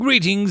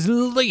Greetings,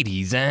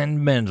 ladies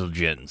and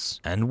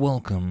gents, and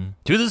welcome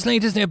to this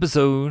latest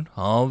episode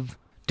of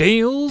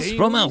Tales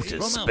from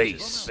Outer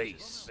Space.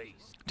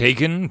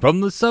 Taken from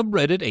the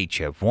subreddit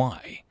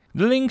HFY.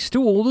 The links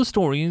to all the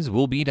stories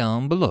will be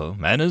down below,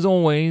 and as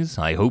always,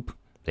 I hope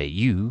that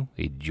you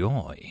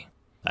enjoy.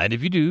 And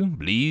if you do,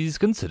 please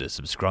consider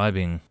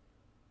subscribing.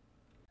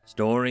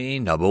 Story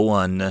number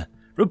 1.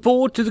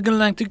 Report to the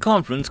Galactic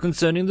Conference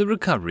concerning the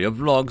recovery of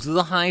logs of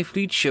the High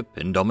Fleet ship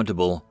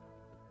Indomitable.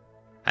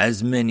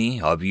 As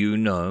many of you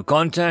know,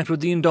 contact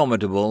with the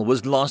Indomitable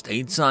was lost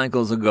 8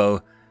 cycles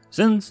ago.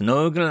 Since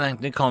no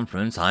Galactic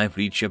Conference High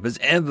Fleet ship has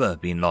ever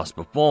been lost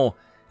before,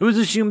 it was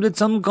assumed that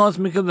some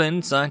cosmic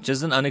event such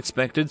as an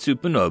unexpected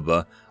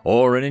supernova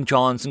or an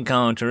chance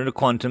encounter in a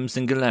quantum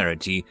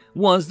singularity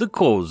was the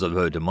cause of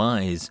her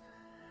demise.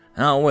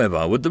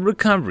 However, with the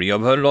recovery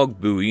of her log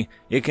buoy,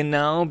 it can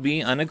now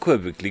be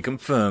unequivocally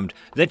confirmed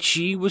that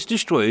she was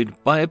destroyed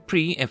by a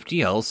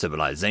pre-FTL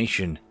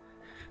civilization.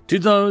 To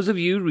those of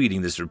you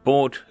reading this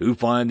report who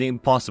find it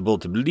impossible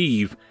to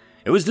believe,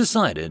 it was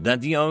decided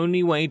that the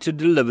only way to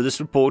deliver this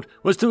report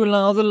was to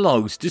allow the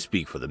logs to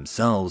speak for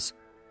themselves.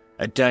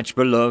 Attached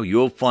below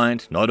you'll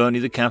find not only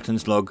the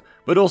captain's log,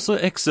 but also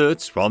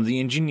excerpts from the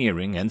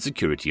engineering and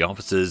security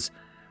officers.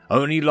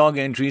 Only log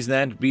entries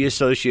that be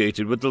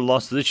associated with the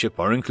loss of the ship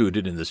are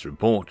included in this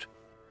report.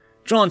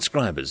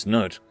 Transcriber's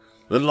note: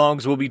 the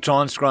logs will be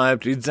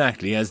transcribed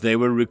exactly as they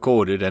were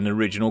recorded and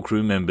original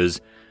crew members.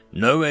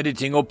 No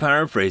editing or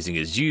paraphrasing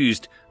is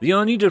used. The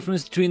only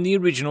difference between the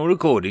original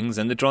recordings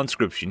and the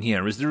transcription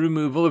here is the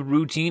removal of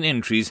routine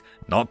entries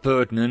not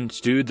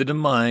pertinent to the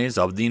demise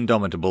of the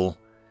Indomitable.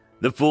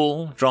 The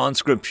full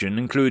transcription,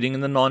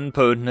 including the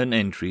non-pertinent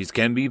entries,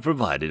 can be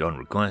provided on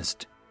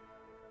request.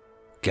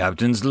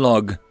 Captain's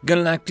Log,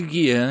 Galactic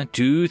Year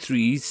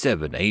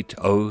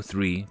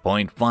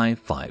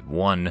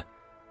 237803.551.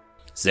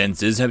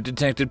 Sensors have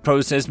detected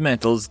processed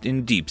metals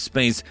in deep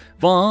space,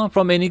 far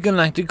from any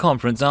Galactic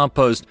Conference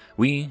outpost.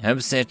 We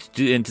have set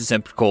to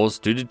intercept course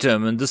to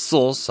determine the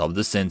source of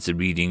the sensor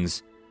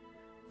readings.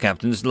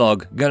 Captain's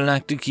Log,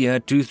 Galactic Year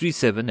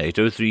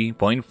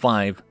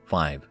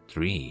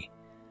 237803.553.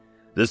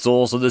 The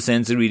source of the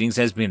sensor readings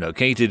has been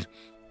located.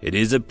 It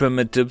is a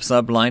primitive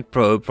sublight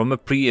probe from a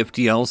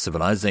pre-FTL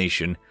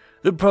civilization.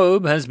 The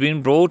probe has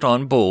been brought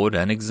on board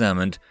and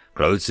examined.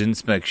 Close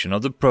inspection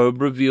of the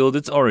probe revealed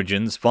its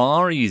origins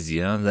far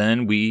easier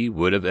than we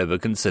would have ever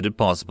considered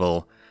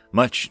possible.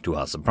 Much to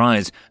our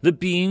surprise, the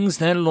beings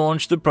that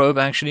launched the probe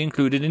actually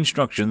included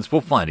instructions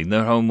for finding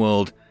their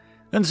homeworld.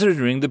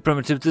 Considering the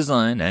primitive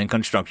design and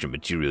construction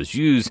materials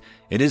used,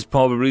 it is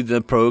probably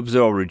the probe's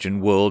origin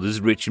world is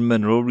rich in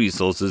mineral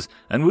resources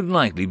and would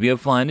likely be a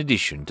fine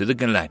addition to the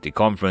Galactic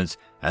Conference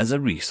as a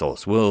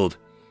resource world.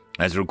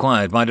 As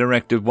required by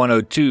Directive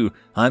 102,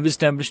 I have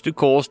established a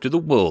course to the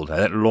world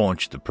that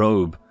launched the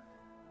probe.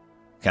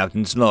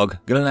 Captain's Log,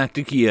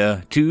 Galactic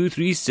Year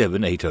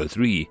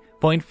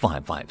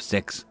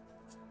 237803.556.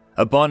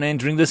 Upon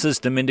entering the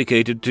system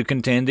indicated to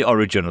contain the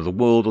origin of the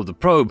world of the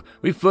probe,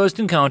 we first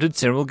encountered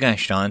several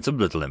gas giants of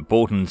little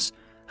importance.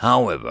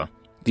 However,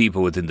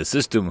 deeper within the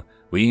system,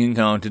 we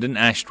encountered an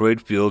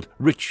asteroid field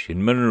rich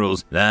in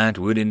minerals that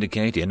would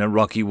indicate inner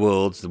rocky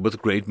worlds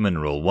with great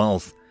mineral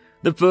wealth.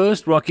 The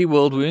first rocky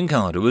world we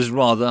encountered was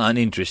rather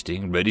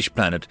uninteresting reddish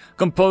planet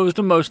composed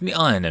of mostly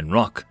iron and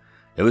rock.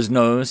 There was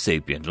no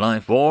sapient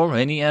life or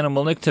any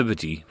animal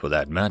activity for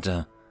that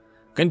matter.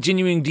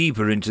 Continuing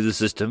deeper into the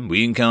system,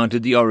 we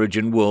encountered the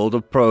origin world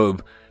of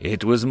Probe.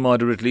 It was a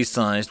moderately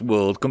sized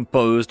world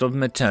composed of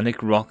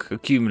metallic rock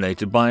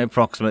accumulated by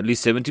approximately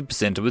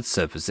 70% of its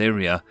surface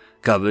area,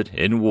 covered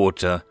in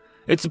water.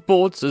 It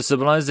supports a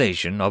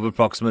civilization of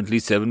approximately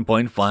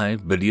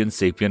 7.5 billion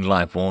sapient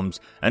lifeforms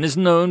and is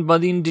known by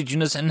the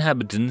indigenous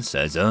inhabitants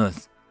as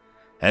Earth.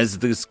 As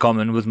is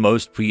common with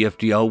most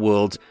pre-FTL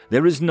worlds,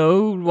 there is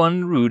no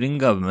one ruling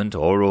government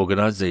or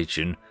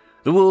organization.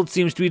 The world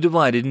seems to be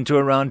divided into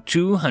around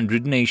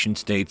 200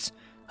 nation-states.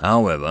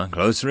 However,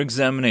 closer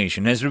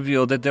examination has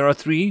revealed that there are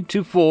 3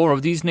 to 4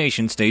 of these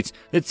nation-states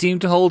that seem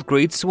to hold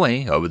great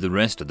sway over the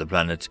rest of the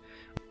planet.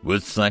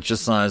 With such a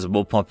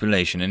sizable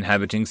population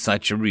inhabiting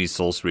such a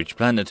resource-rich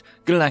planet,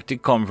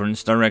 Galactic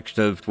Conference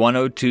Directive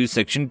 102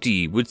 Section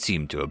D would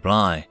seem to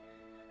apply.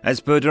 As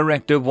per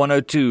Directive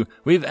 102,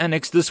 we've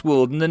annexed this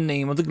world in the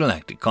name of the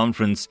Galactic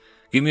Conference.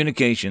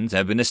 Communications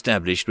have been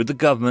established with the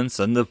governments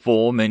and the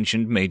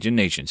aforementioned major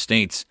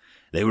nation-states.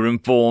 They were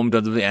informed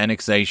of the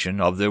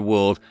annexation of their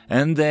world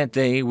and that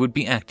they would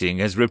be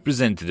acting as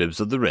representatives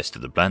of the rest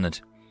of the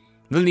planet.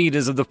 The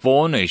leaders of the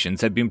 4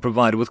 nations had been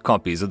provided with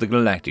copies of the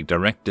Galactic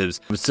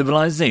Directives of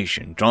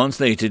Civilization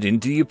translated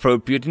into the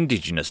appropriate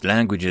indigenous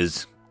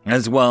languages,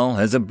 as well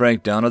as a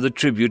breakdown of the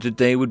tribute that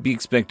they would be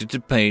expected to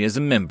pay as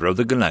a member of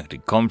the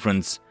Galactic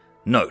Conference.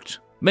 Note: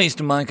 based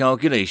on my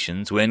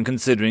calculations, when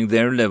considering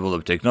their level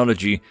of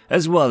technology,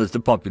 as well as the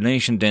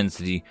population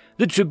density,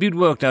 the tribute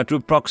worked out to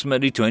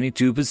approximately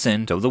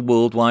 22% of the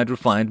worldwide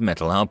refined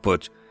metal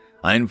output.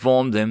 I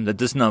informed them that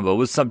this number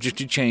was subject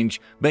to change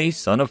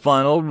based on a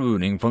final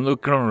ruling from the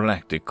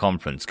Galactic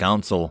Conference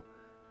Council.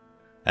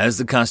 As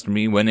the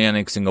customary when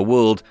annexing a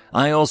world,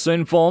 I also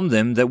informed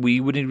them that we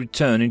would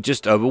return in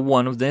just over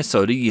one of their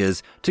solar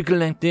years to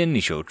collect their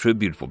initial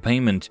tribute for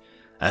payment.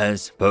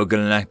 As per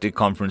Galactic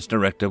Conference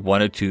Directive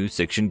 102,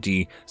 Section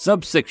D,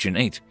 Subsection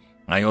 8,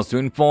 I also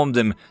informed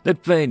them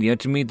that failure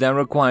to meet their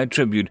required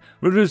tribute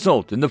would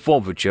result in the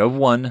forfeiture of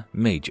one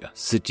major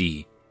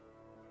city.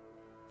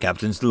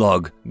 Captain's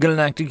Log,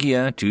 Galactic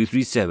Year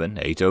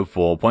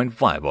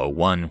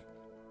 237804.501.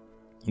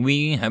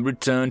 We have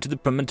returned to the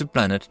primitive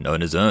planet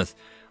known as Earth,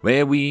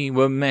 where we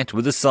were met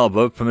with a salvo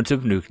of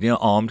primitive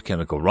nuclear-armed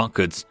chemical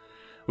rockets,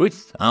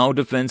 with our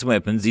defense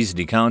weapons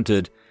easily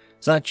countered.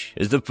 Such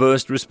as the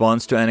first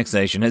response to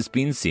annexation has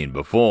been seen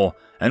before,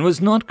 and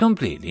was not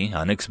completely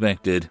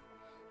unexpected.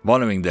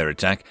 Following their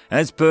attack,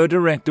 as per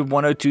Directive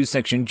 102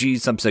 Section G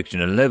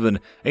subsection 11,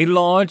 a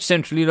large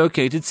centrally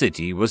located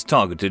city was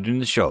targeted in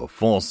the show of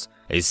force.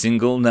 A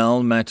single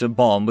null matter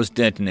bomb was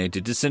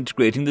detonated,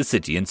 disintegrating the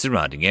city and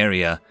surrounding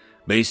area.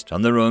 Based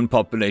on their own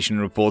population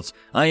reports,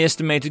 I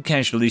estimated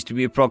casualties to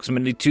be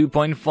approximately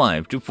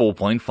 2.5 to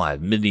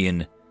 4.5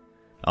 million.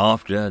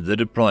 After the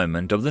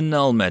deployment of the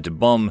null matter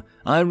bomb,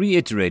 I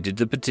reiterated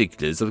the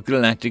particulars of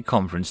Galactic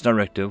Conference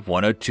Directive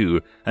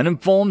 102 and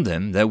informed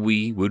them that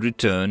we would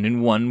return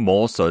in one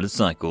more solar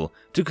cycle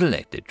to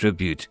collect their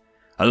tribute,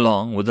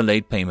 along with a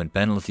late payment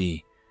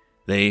penalty.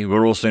 They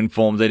were also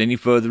informed that any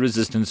further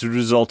resistance would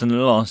result in the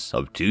loss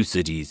of 2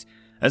 cities,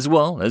 as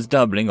well as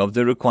doubling of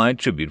the required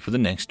tribute for the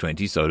next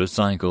 20 solar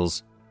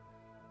cycles.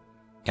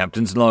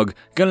 Captain's Log,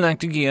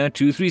 Galactic Year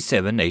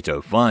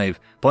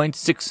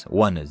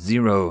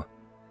 237805.610.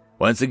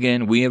 Once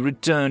again, we have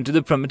returned to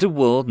the primitive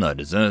world known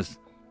as Earth.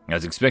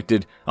 As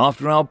expected,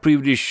 after our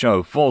previous show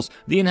of force,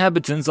 the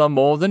inhabitants are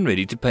more than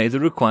ready to pay the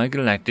required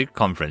Galactic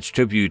Conference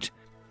tribute.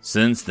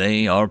 Since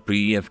they are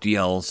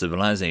pre-FTL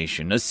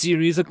civilization, a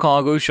series of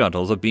cargo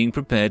shuttles are being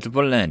prepared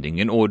for landing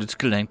in order to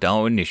collect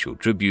our initial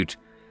tribute.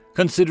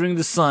 Considering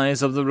the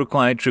size of the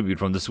required tribute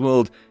from this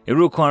world, it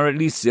will require at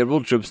least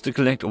several trips to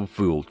collect a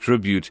full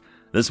tribute.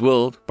 This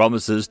world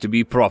promises to be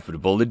a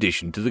profitable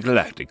addition to the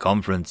Galactic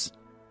Conference.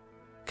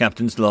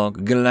 Captain's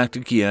Log,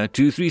 Galactic Year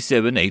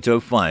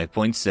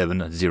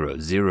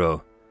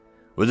 237805.700.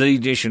 With the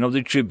addition of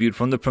the tribute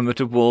from the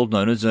primitive world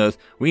known as Earth,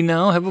 we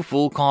now have a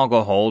full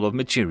cargo hold of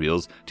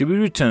materials to be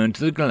returned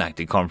to the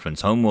Galactic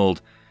Conference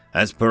homeworld.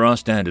 As per our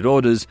standard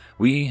orders,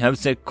 we have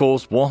set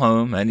course for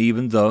home, and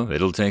even though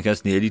it'll take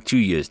us nearly 2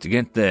 years to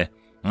get there,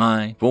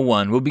 I, for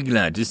one, will be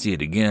glad to see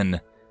it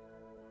again.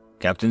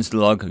 Captain's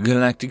Log,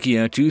 Galactic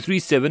Year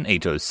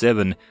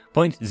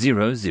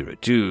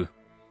 237807.002.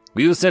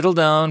 We will settle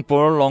down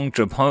for a long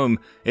trip home.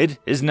 It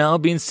has now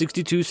been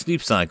 62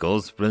 sleep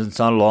cycles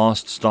since our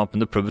last stop in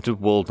the primitive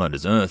world known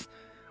as Earth.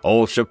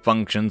 All ship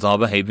functions are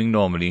behaving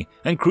normally,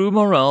 and crew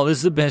morale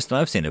is the best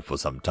I've seen it for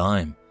some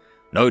time.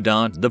 No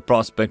doubt the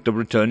prospect of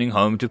returning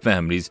home to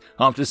families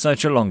after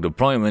such a long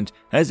deployment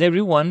has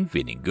everyone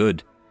feeling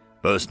good.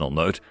 Personal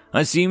note,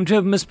 I seem to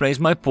have misplaced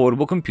my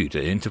portable computer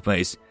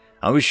interface.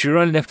 I was sure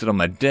I left it on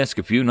my desk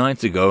a few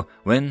nights ago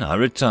when I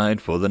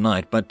retired for the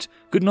night, but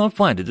could not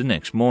find it the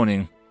next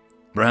morning.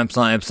 Perhaps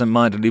I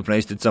absent-mindedly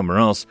placed it somewhere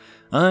else.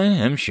 I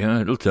am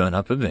sure it'll turn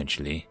up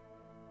eventually.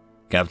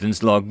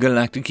 Captain's Log,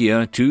 Galactic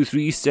Year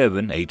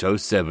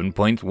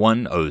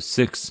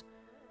 237807.106.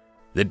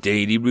 The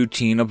daily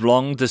routine of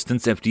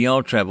long-distance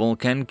FTL travel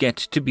can get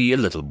to be a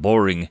little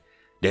boring.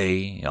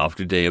 Day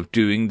after day of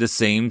doing the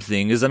same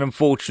thing is an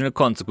unfortunate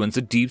consequence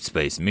of deep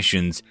space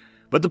missions,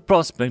 but the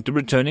prospect of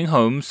returning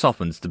home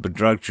softens the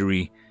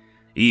drudgery.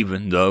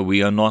 Even though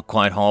we are not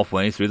quite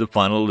halfway through the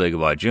final leg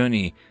of our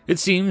journey, it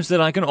seems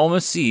that I can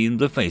almost see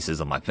the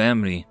faces of my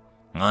family.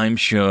 I'm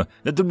sure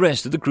that the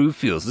rest of the crew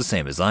feels the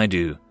same as I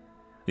do.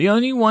 The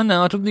only one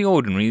out of the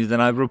ordinary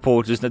that I've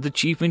reported is that the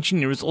chief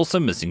engineer is also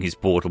missing his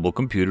portable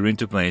computer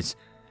interface.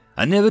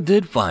 I never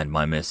did find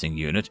my missing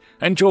unit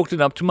and chalked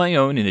it up to my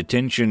own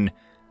inattention.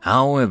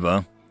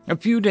 However, a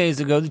few days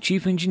ago the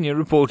chief engineer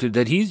reported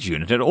that his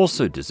unit had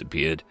also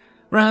disappeared.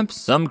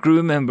 Perhaps some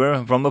crew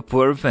member from a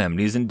poorer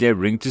family is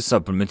endeavoring to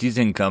supplement his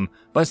income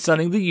by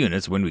selling the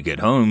units when we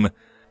get home.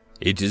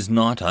 It is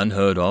not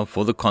unheard of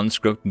for the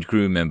conscript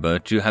crew member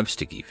to have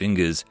sticky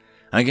fingers.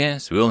 I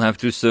guess we'll have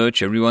to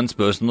search everyone's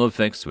personal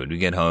effects when we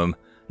get home.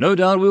 No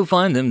doubt we'll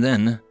find them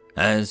then,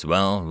 as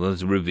well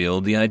as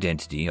reveal the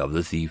identity of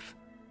the thief.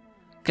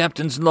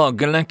 Captain's Log,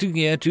 Galactic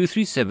Year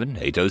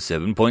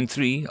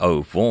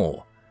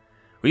 237807.304.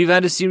 We've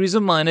had a series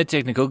of minor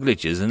technical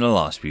glitches in the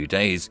last few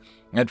days.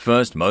 At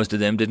first, most of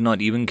them did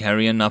not even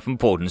carry enough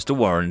importance to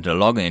warrant a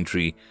log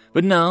entry,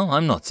 but now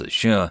I'm not so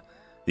sure.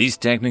 These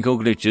technical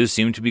glitches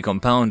seem to be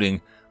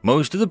compounding.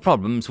 Most of the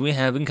problems we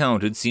have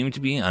encountered seem to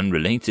be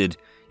unrelated,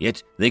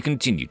 yet they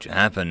continue to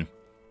happen.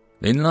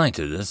 In light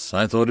of this,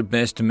 I thought it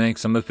best to make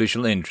some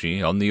official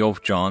entry on the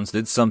off chance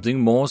that something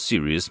more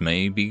serious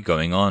may be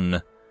going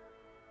on.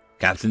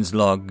 Captain's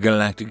Log,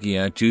 Galactic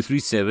Year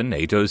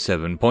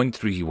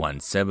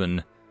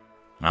 237807.317.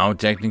 Our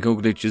technical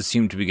glitches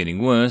seem to be getting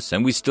worse,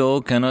 and we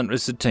still cannot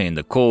ascertain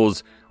the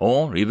cause,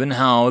 or even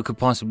how it could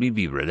possibly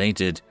be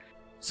related.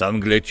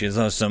 Some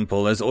glitches are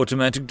simple as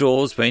automatic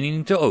doors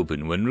failing to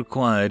open when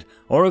required,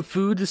 or a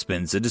food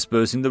dispenser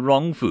dispersing the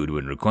wrong food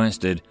when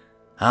requested.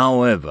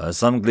 However,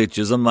 some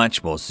glitches are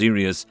much more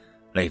serious.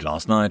 Late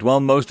last night, while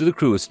most of the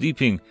crew were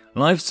sleeping,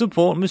 life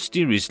support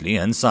mysteriously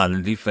and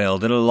silently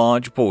failed in a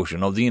large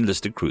portion of the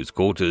enlisted crew's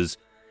quarters.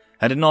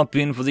 Had it not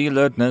been for the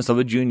alertness of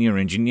a junior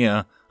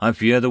engineer, I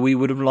fear that we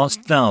would have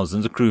lost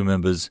thousands of crew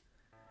members.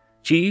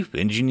 Chief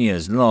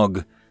Engineer's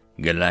Log,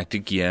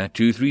 Galactic Year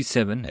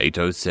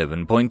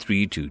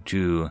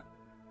 237807.322.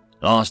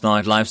 Last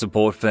night, life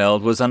support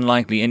failed was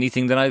unlikely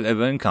anything that I've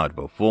ever encountered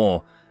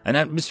before. An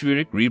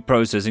atmospheric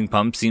reprocessing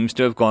pump seems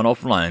to have gone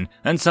offline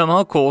and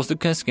somehow caused a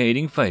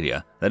cascading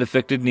failure that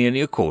affected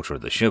nearly a quarter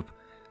of the ship.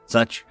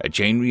 Such a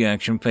chain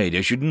reaction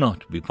failure should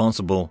not be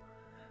possible.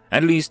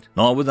 At least,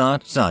 not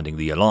without sounding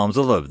the alarms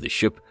all over the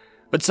ship.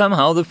 But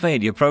somehow the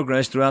failure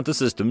progressed throughout the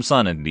system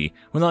silently,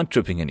 without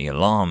tripping any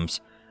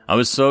alarms. I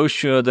was so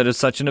sure that if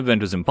such an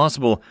event was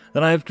impossible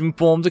that I have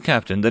informed the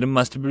captain that it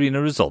must have been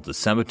a result of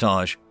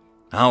sabotage.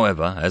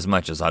 However, as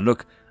much as I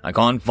look, I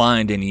can't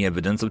find any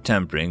evidence of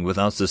tampering with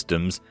our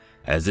systems.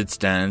 As it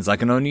stands, I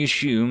can only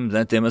assume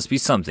that there must be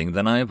something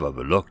that I have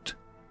overlooked.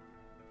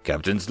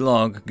 Captain's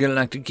Log,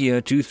 Galactic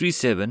Year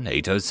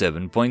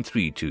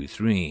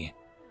 237807.323.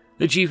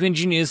 The Chief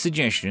Engineer's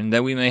suggestion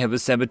that we may have a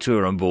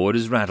saboteur on board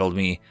has rattled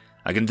me.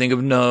 I can think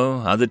of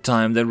no other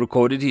time than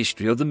recorded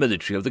history of the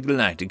military of the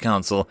Galactic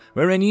Council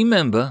where any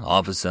member,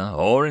 officer,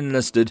 or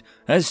enlisted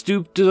has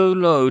stooped so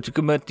low to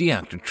commit the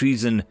act of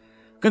treason.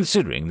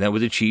 Considering that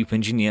the Chief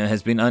Engineer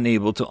has been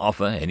unable to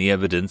offer any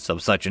evidence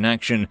of such an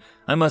action,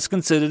 I must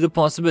consider the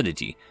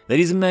possibility that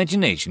his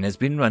imagination has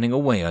been running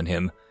away on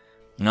him.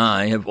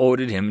 I have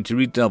ordered him to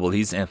redouble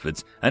his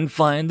efforts and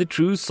find the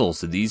true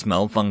source of these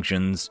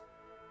malfunctions.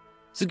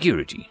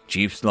 Security,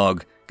 Chief's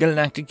Log,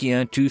 Galactic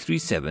Year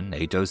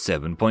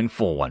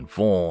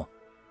 237807.414.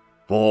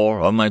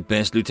 4 of my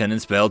best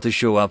lieutenants failed to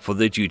show up for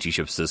their duty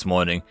shifts this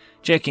morning.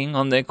 Checking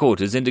on their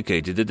quarters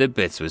indicated that their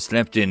beds were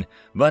slept in,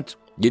 but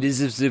it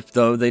is as if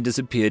though they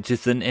disappeared to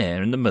thin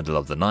air in the middle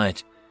of the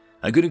night.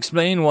 I could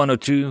explain 1 or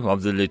 2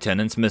 of the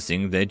lieutenants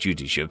missing their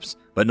duty shifts,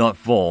 but not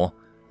 4.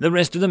 The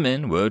rest of the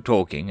men were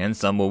talking and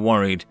some were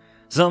worried.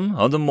 Some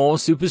of the more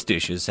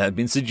superstitious had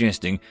been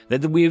suggesting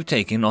that we have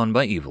taken on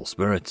by evil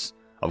spirits.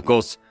 Of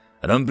course,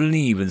 I don't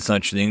believe in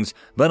such things,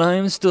 but I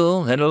am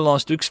still at a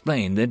loss to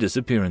explain their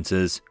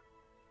disappearances.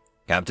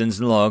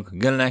 Captain's Log,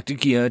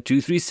 Galactic Year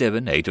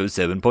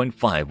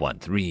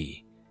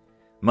 237807.513.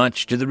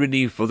 Much to the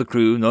relief of the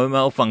crew, no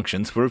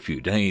malfunctions for a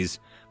few days,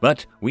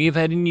 but we have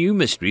had a new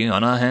mystery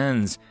on our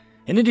hands.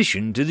 In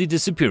addition to the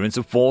disappearance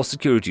of 4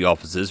 security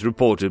officers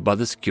reported by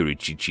the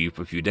security chief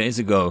a few days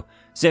ago,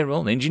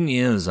 several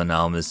engineers are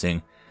now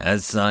missing.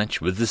 As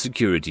such, with the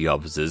security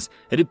officers,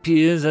 it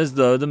appears as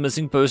though the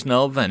missing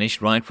personnel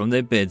vanished right from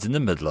their beds in the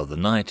middle of the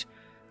night.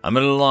 I'm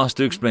at a loss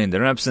to explain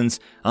their absence.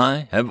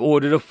 I have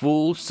ordered a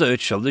full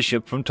search of the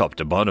ship from top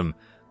to bottom,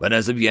 but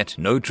as of yet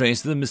no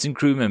trace of the missing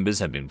crew members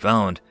have been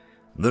found.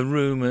 The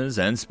rumors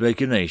and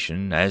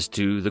speculation as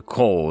to the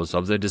cause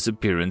of their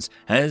disappearance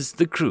has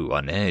the crew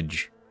on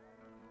edge.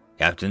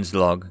 Captain's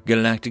Log,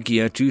 Galactic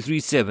Year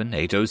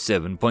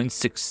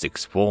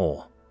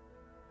 237807.664.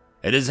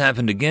 It has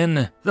happened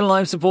again. The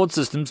life support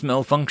systems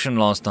malfunctioned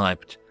last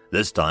night.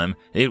 This time,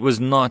 it was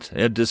not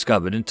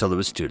discovered until it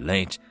was too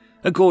late.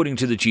 According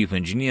to the chief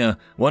engineer,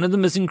 one of the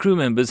missing crew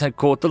members had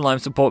caught the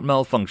life support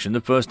malfunction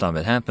the first time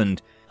it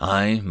happened.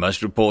 I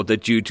must report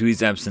that due to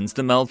his absence,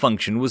 the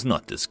malfunction was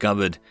not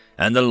discovered,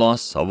 and the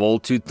loss of all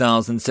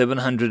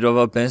 2,700 of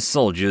our best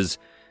soldiers.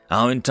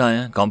 Our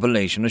entire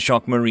compilation of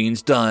shock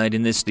marines died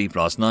in their sleep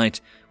last night.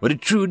 What a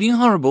truly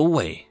horrible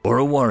way for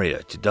a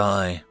warrior to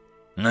die.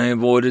 I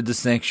have ordered the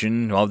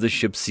section of the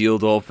ship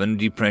sealed off and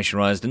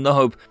depressurized in the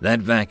hope that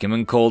vacuum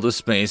and colder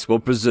space will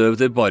preserve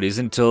their bodies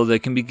until they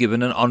can be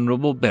given an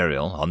honorable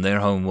burial on their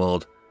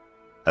homeworld.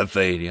 A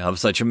failure of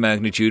such a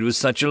magnitude with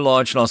such a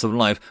large loss of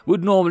life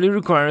would normally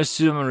require a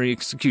summary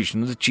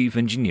execution of the chief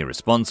engineer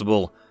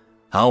responsible.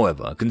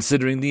 However,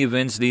 considering the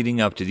events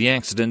leading up to the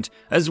accident,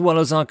 as well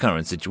as our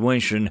current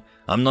situation,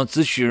 I'm not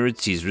so sure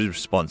it's his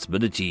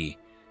responsibility.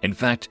 In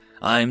fact,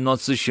 I'm not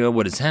so sure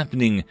what is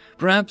happening.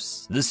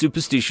 Perhaps the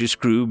superstitious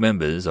crew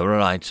members are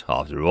right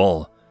after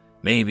all.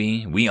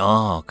 Maybe we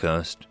are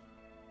cursed.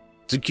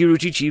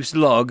 Security Chief's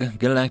Log,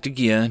 Galactic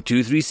Year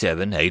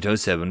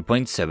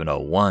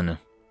 237807.701.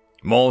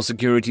 More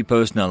security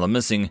personnel are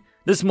missing.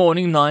 This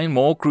morning, 9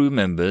 more crew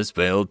members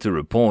failed to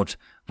report.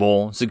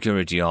 4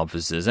 security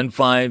officers and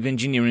 5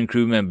 engineering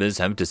crew members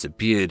have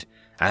disappeared.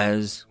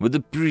 As with the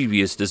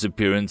previous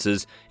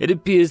disappearances, it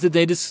appears that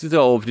they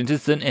dissolved into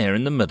thin air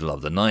in the middle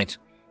of the night.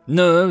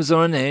 Nerves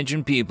are on edge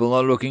and people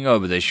are looking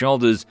over their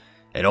shoulders.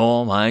 In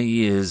all my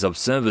years of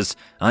service,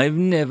 I have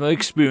never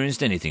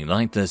experienced anything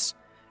like this.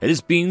 It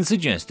has been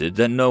suggested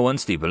that no one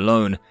sleep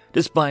alone,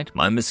 despite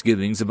my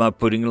misgivings about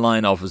putting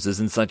line officers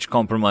in such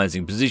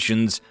compromising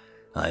positions.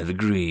 I have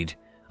agreed,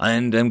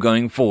 and am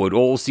going forward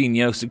all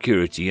senior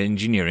security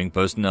engineering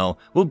personnel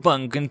will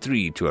bunk in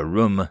 3 to a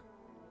room.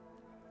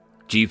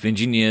 Chief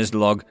Engineer's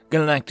Log,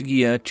 Galactic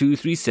Year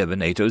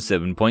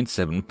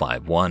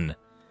 237807.751.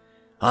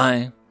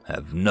 I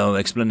have no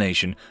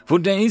explanation. For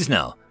days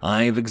now,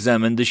 I have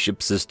examined the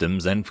ship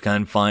systems and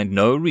can find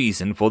no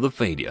reason for the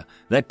failure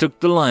that took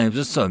the lives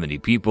of so many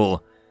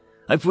people.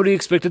 I fully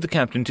expected the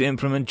captain to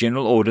implement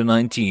General Order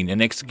 19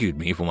 and execute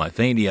me for my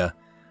failure.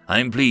 I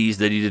am pleased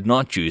that he did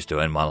not choose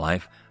to end my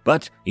life,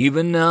 but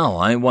even now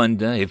I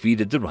wonder if he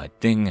did the right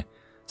thing.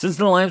 Since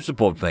the life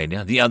support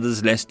failure, the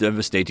others less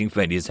devastating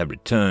failures have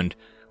returned.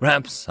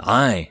 Perhaps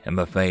I am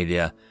a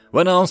failure.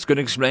 What else could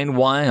explain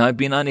why I've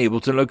been unable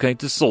to locate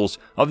the source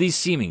of these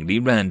seemingly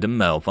random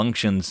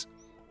malfunctions?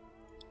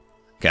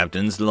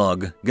 Captain's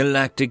Log,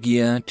 Galactic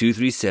Year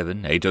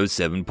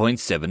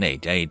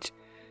 237807.788.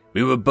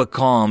 We were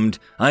becalmed.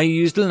 I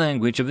used the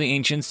language of the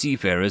ancient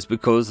seafarers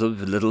because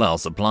of little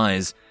else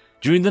applies.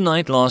 During the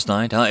night last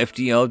night, our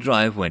FTL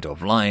drive went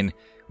offline.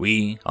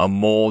 We are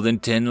more than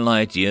 10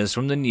 light years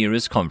from the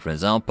nearest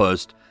conference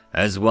outpost,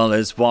 as well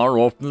as far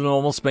off the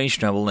normal space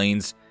travel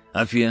lanes.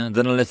 I fear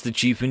that unless the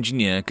chief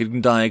engineer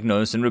can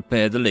diagnose and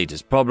repair the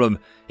latest problem,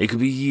 it could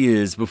be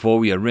years before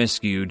we are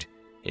rescued,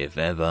 if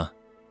ever.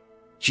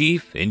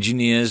 Chief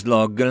Engineer's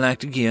Log,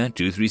 Galactic Year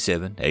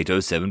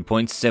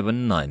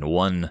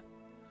 237807.791.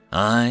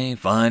 I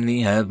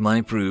finally have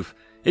my proof.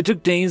 It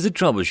took days of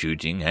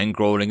troubleshooting and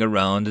crawling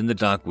around in the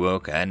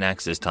ductwork and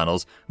access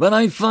tunnels, but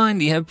I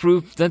finally have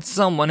proof that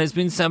someone has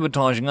been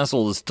sabotaging us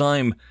all this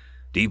time.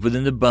 Deep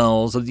within the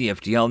bowels of the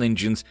FTL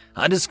engines,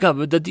 I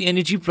discovered that the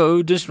energy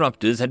flow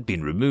disruptors had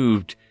been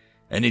removed.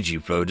 Energy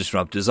flow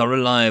disruptors are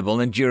reliable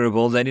and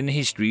durable that in the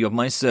history of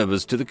my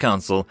service to the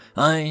Council,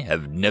 I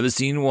have never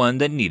seen one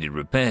that needed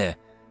repair.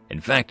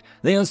 In fact,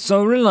 they are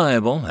so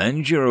reliable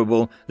and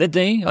durable that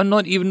they are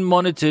not even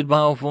monitored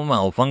for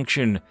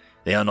malfunction.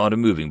 They are not a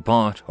moving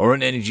part, or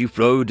an energy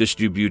flow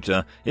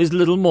distributor is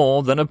little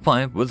more than a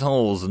pipe with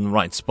holes in the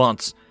right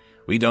spots.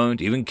 We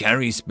don't even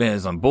carry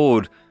spares on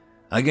board.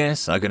 I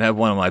guess I could have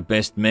one of my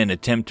best men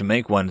attempt to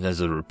make one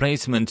as a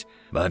replacement,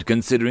 but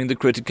considering the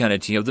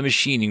criticality of the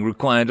machining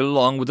required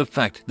along with the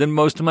fact that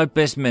most of my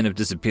best men have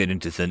disappeared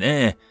into thin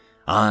air,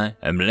 I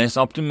am less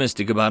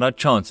optimistic about our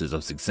chances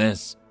of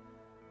success.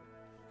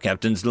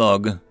 Captain's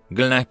Log,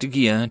 Galactic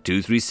Year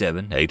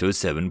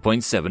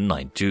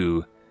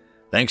 237807.792.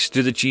 Thanks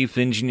to the Chief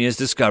Engineer's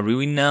discovery,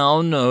 we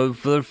now know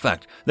for a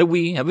fact that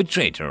we have a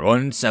traitor or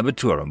a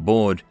saboteur on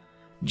board.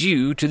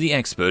 Due to the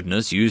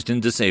expertness used in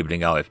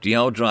disabling our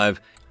FTL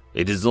drive,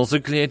 it is also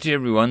clear to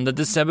everyone that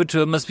the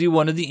saboteur must be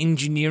one of the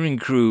engineering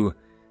crew.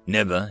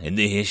 Never in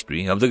the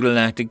history of the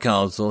Galactic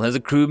Council has a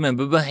crew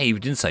member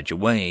behaved in such a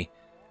way.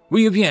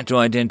 We have yet to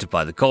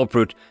identify the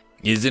culprit.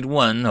 Is it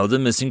one of the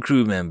missing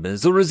crew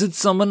members, or is it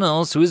someone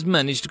else who has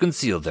managed to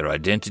conceal their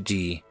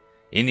identity?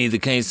 In either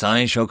case,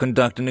 I shall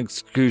conduct an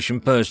execution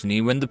personally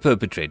when the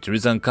perpetrator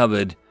is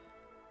uncovered.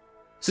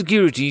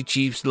 Security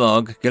Chief's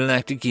Log,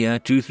 Galactic Year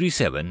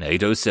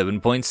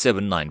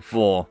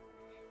 237807.794.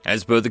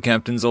 As per the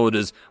captain's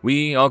orders,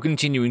 we are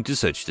continuing to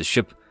search the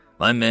ship.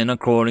 My men are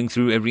crawling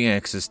through every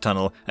access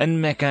tunnel and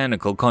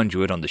mechanical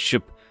conduit on the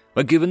ship,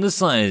 but given the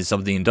size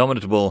of the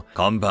Indomitable,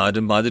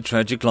 compounded by the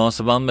tragic loss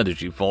of our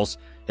military force,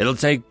 it'll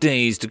take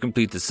days to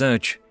complete the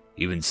search.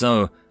 Even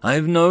so, I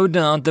have no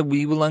doubt that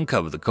we will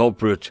uncover the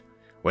culprit.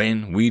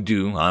 When we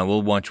do, I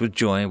will watch with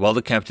joy while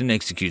the captain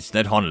executes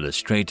that honorless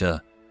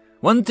traitor.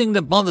 One thing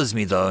that bothers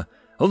me, though,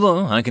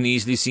 although I can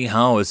easily see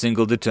how a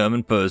single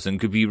determined person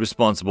could be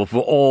responsible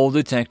for all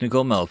the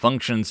technical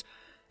malfunctions,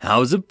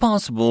 how is it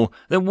possible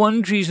that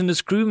one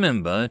treasonous crew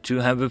member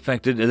to have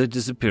affected the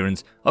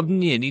disappearance of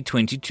nearly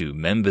 22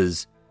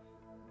 members?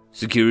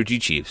 Security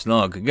Chief's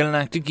Log,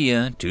 Galactic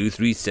Year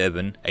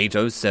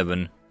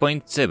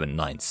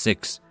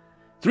 237807.796.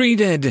 3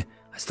 dead!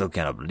 I still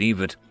cannot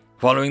believe it.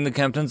 Following the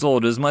captain's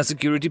orders, my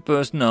security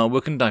personnel were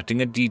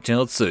conducting a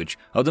detailed search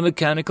of the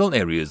mechanical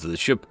areas of the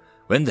ship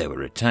when they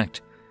were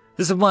attacked.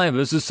 The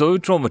survivors were so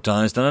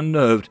traumatized and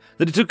unnerved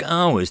that it took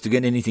hours to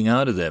get anything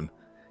out of them.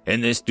 In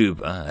their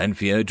stupor and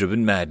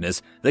fear-driven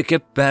madness, they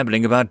kept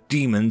babbling about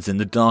demons in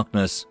the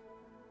darkness.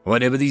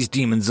 Whatever these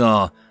demons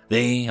are,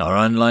 they are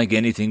unlike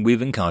anything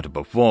we've encountered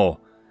before.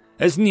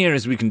 As near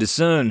as we can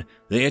discern,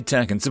 they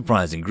attack in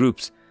surprising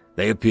groups.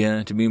 They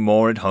appear to be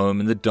more at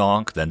home in the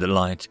dark than the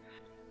light.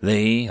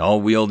 They are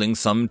wielding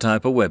some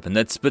type of weapon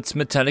that spits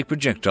metallic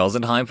projectiles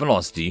at high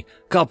velocity,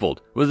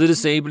 coupled with a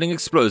disabling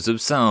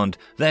explosive sound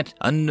that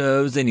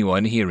unnerves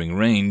anyone hearing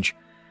range.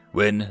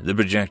 When the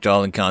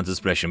projectile encounters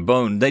flesh and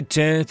bone, they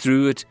tear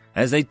through it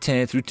as they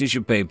tear through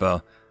tissue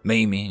paper,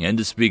 maiming and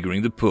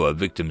disfiguring the poor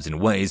victims in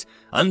ways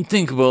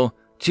unthinkable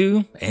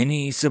to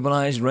any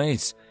civilized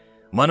race.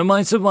 One of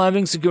my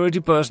surviving security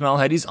personnel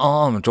had his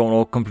arm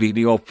torn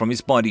completely off from his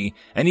body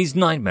and his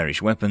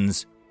nightmarish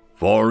weapons.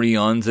 For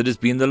eons it has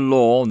been the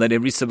law that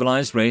every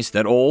civilized race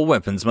that all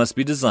weapons must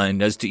be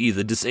designed as to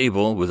either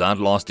disable without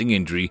lasting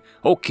injury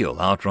or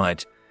kill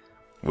outright.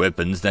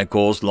 Weapons that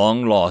cause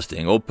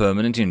long-lasting or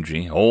permanent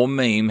injury or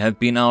maim have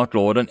been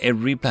outlawed on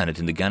every planet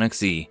in the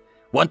galaxy.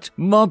 What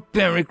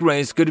barbaric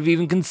race could have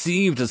even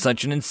conceived of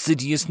such an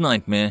insidious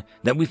nightmare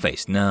that we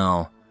face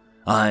now?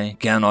 I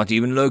cannot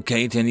even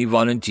locate any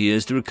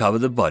volunteers to recover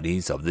the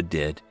bodies of the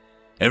dead.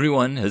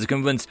 Everyone is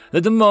convinced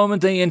that the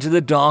moment they enter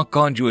the dark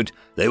conduit,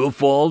 they will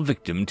fall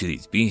victim to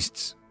these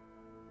beasts.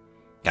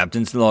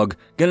 Captain's Log,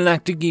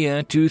 Galactic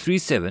Gear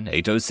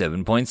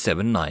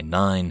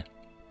 237807.799.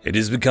 It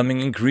is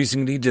becoming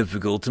increasingly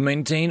difficult to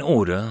maintain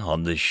order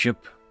on this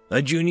ship.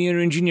 A junior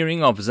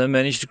engineering officer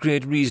managed to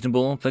create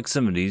reasonable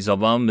facsimiles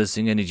of our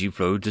missing energy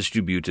flow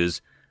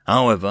distributors.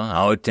 However,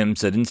 our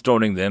attempts at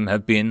installing them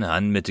have been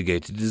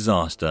unmitigated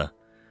disaster.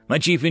 My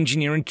chief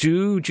engineer and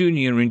 2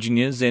 junior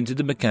engineers entered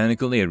the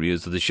mechanical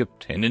areas of the ship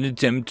in an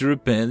attempt to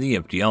repair the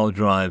FTL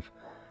drive.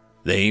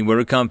 They were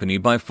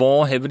accompanied by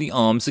 4 heavily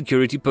armed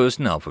security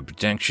personnel for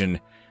protection.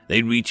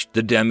 They reached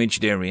the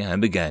damaged area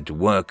and began to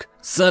work.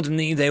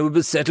 Suddenly, they were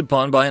beset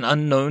upon by an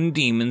unknown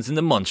demons and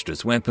the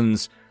monstrous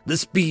weapons. The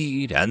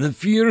speed and the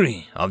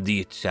fury of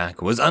the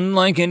attack was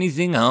unlike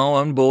anything our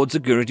onboard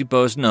security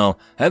personnel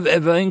have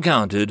ever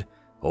encountered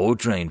or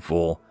trained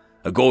for.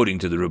 According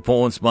to the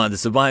reports by the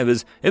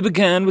survivors, it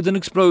began with an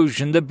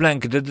explosion that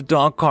blanketed the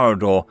dark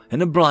corridor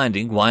in a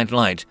blinding white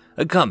light,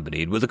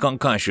 accompanied with a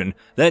concussion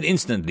that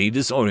instantly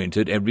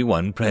disoriented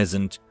everyone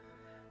present.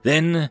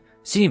 Then,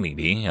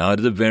 seemingly out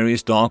of the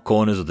various dark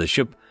corners of the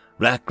ship,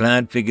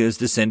 black-clad figures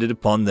descended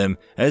upon them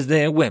as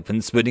their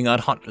weapons spitting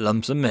out hot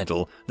lumps of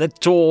metal that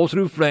tore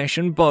through flesh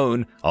and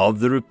bone of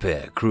the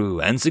repair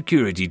crew and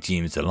security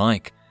teams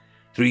alike.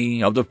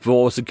 3 of the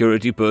 4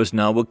 security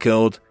personnel were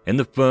killed in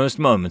the first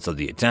moments of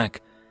the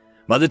attack.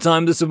 By the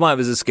time the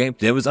survivors escaped,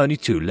 there was only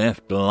 2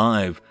 left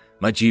alive.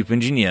 My chief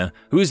engineer,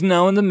 who is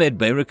now in the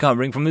medbay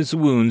recovering from his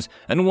wounds,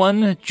 and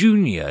 1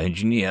 junior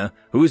engineer,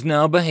 who is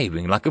now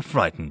behaving like a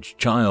frightened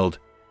child.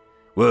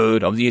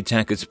 Word of the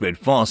attack had spread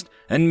fast,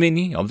 and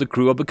many of the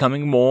crew are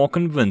becoming more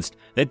convinced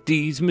that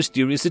these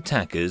mysterious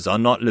attackers are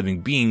not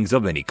living beings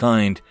of any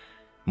kind.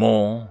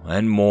 More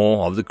and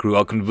more of the crew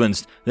are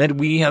convinced that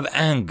we have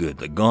angered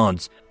the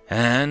gods,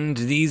 and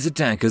these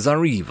attackers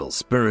are evil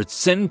spirits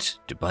sent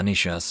to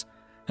punish us.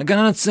 I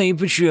cannot say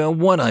for sure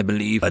what I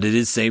believe, but it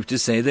is safe to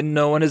say that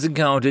no one has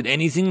encountered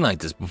anything like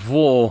this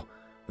before.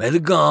 May the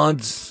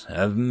gods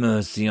have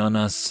mercy on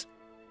us.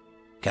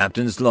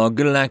 Captain's Log,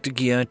 Galactic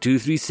Gear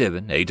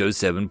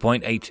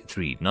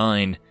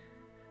 237807.839.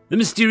 The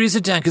mysterious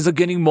attackers are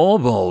getting more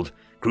bold.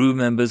 Crew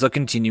members are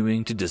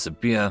continuing to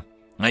disappear.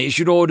 I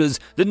issued orders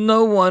that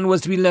no one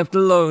was to be left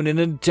alone in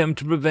an attempt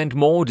to prevent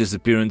more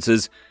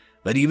disappearances,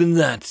 but even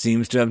that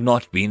seems to have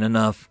not been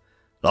enough.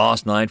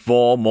 Last night,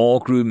 4 more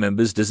crew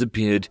members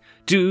disappeared,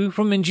 2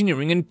 from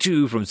engineering and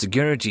 2 from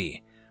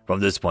security. From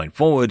this point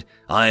forward,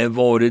 I have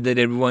ordered that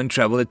everyone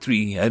travel at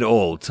 3 at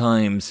all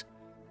times.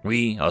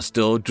 We are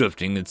still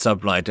drifting at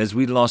sublight as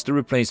we lost the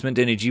replacement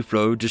energy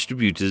flow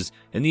distributors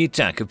in the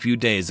attack a few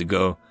days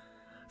ago.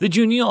 The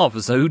junior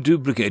officer who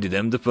duplicated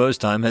them the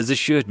first time has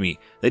assured me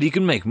that he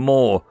can make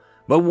more,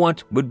 but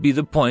what would be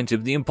the point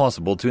of the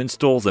impossible to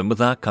install them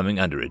without coming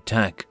under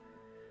attack?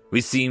 We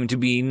seem to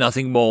be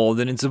nothing more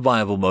than in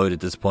survival mode at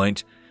this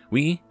point.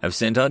 We have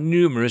sent out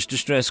numerous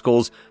distress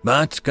calls,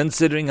 but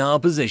considering our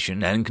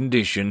position and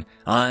condition,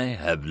 I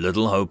have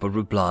little hope of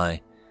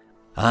reply.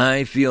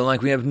 I feel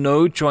like we have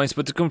no choice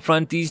but to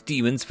confront these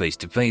demons face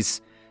to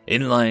face.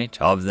 In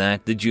light of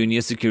that, the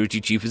junior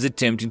security chief is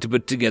attempting to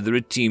put together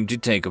a team to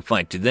take a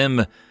fight to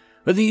them,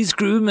 but these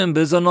crew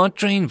members are not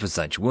trained for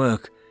such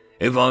work.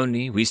 If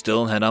only we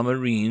still had our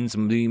Marines,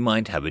 we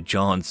might have a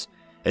chance.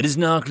 It is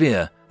now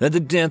clear that the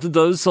death of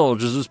those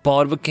soldiers was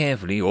part of a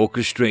carefully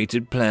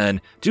orchestrated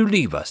plan to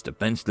leave us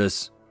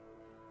defenseless.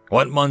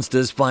 What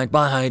monsters fight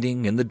by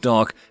hiding in the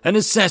dark and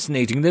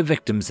assassinating their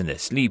victims in their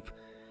sleep?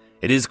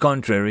 It is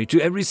contrary to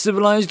every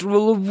civilized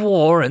rule of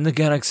war in the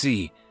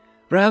galaxy.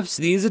 Perhaps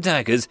these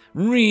attackers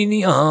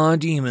really are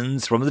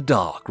demons from the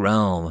Dark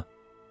Realm.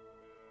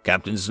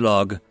 Captain's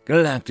Log,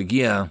 Galactic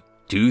Year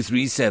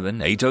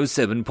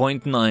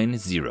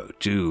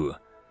 237807.902.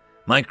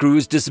 My crew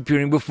is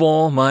disappearing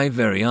before my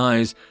very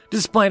eyes.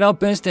 Despite our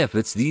best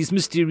efforts, these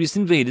mysterious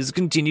invaders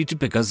continue to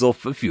pick us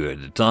off a few at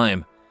a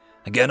time.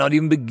 I cannot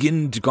even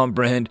begin to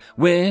comprehend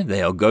where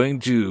they are going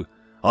to.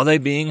 Are they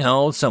being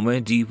held somewhere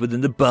deep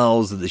within the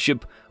bowels of the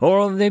ship, or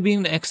are they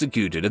being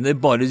executed and their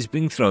bodies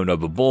being thrown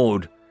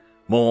overboard?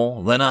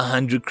 More than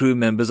 100 crew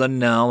members are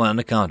now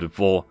unaccounted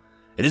for.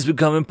 It has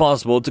become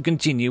impossible to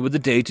continue with the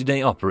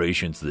day-to-day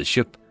operations of the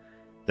ship.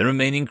 The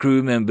remaining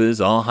crew members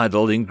are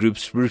huddled in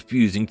groups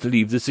refusing to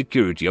leave the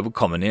security of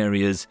common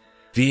areas.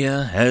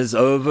 Fear has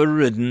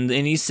overridden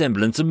any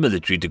semblance of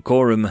military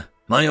decorum.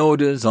 My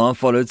orders are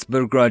followed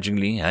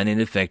begrudgingly and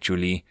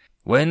ineffectually,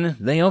 when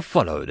they are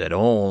followed at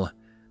all.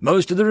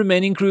 Most of the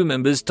remaining crew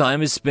members'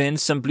 time is spent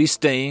simply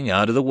staying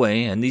out of the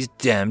way and these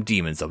damn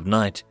demons of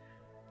night.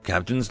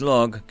 Captain's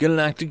Log,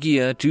 Galactic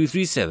Year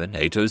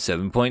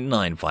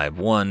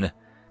 237807.951.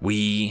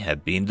 We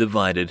have been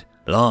divided.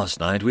 Last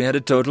night we had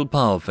a total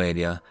power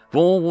failure.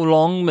 For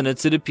long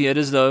minutes it appeared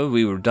as though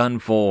we were done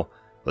for.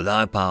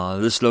 Without power,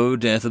 the slow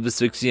death of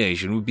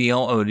asphyxiation would be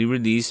our only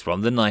release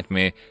from the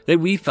nightmare that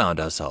we found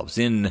ourselves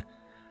in.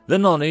 The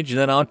knowledge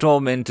that our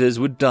tormentors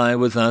would die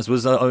with us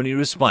was our only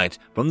respite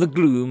from the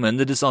gloom and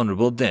the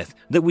dishonorable death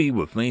that we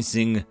were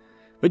facing.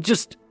 But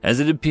just as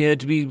it appeared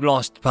to be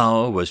lost,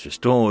 power was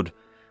restored.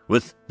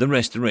 With the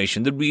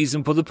restoration, the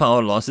reason for the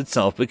power loss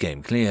itself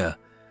became clear.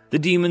 The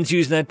demons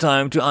used that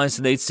time to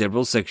isolate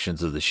several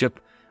sections of the ship.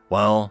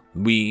 While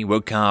we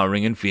were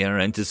cowering in fear,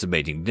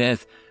 anticipating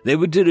death, they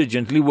were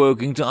diligently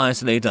working to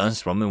isolate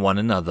us from one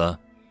another.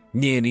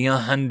 Nearly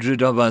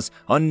 100 of us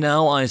are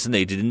now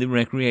isolated in the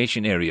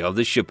recreation area of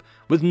the ship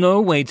with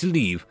no way to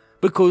leave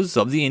because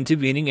of the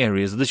intervening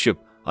areas of the ship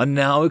are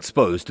now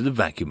exposed to the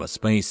vacuum of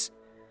space.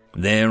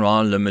 There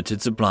are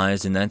limited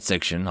supplies in that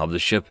section of the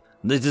ship.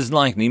 It is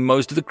likely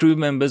most of the crew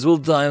members will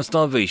die of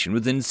starvation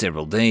within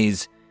several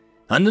days.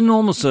 Under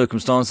normal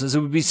circumstances, it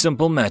would be a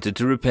simple matter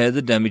to repair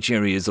the damaged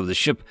areas of the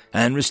ship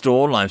and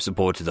restore life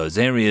support to those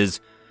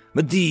areas.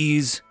 But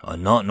these are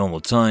not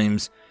normal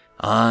times.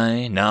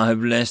 I now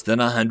have less than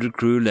 100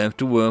 crew left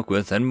to work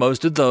with, and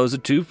most of those are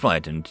too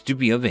frightened to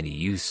be of any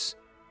use.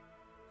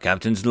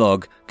 Captain's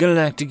Log,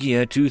 Galactic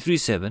Year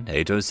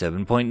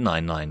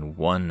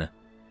 237-807.991.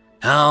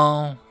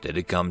 How did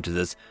it come to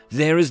this?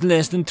 There is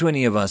less than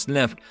 20 of us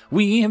left.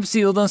 We have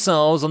sealed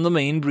ourselves on the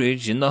main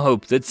bridge in the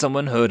hope that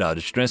someone heard our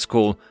distress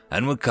call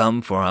and would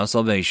come for our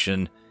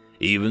salvation.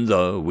 Even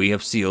though we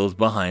have sealed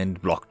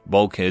behind blocked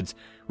bulkheads,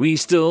 we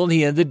still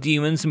hear the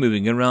demons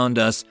moving around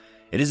us.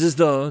 It is as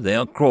though they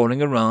are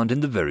crawling around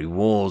in the very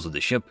walls of the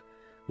ship.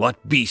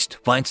 What beast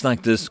fights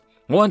like this?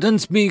 What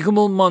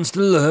unspeakable monster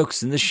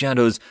lurks in the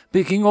shadows,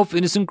 picking off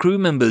innocent crew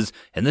members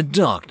in the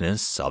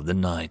darkness of the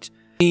night?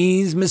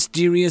 These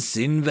mysterious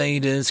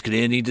invaders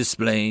clearly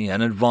display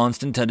an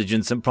advanced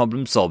intelligence and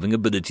problem-solving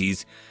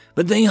abilities,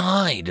 but they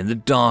hide in the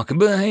dark and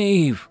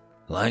behave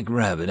like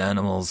rabid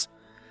animals.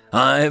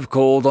 I have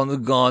called on the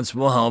gods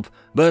for help,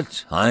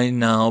 but I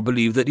now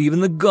believe that even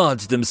the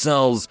gods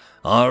themselves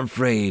are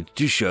afraid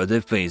to show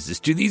their faces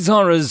to these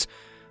horrors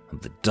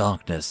of the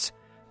darkness.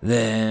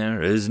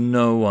 There is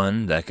no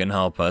one that can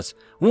help us.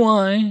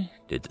 Why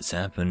did this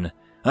happen?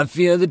 I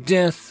fear that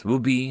death will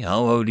be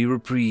our only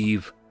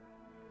reprieve.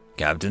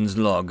 Captain's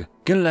Log,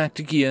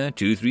 Galactic Year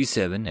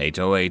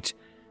 237-808.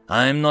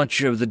 I am not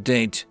sure of the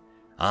date.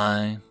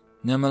 I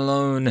am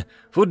alone.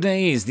 For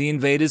days the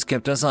invaders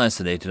kept us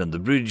isolated on the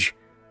bridge.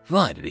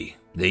 Finally,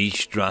 they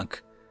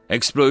struck.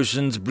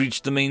 Explosions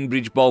breached the main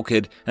bridge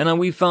bulkhead, and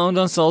we found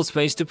ourselves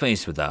face to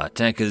face with our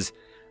attackers.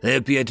 They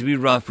appear to be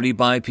roughly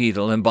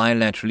bipedal and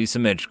bilaterally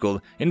symmetrical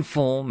in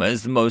form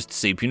as the most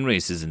sapient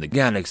races in the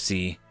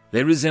galaxy.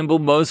 They resemble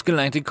most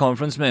Galactic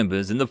Conference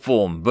members in the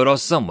form, but are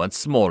somewhat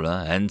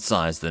smaller and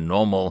size than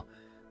normal.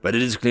 But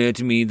it is clear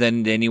to me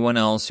that anyone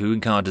else who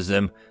encounters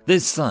them,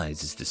 their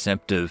size is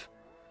deceptive.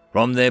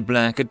 From their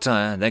black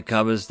attire that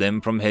covers them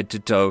from head to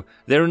toe,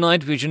 their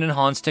night vision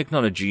enhanced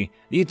technology,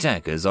 the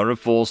attackers are a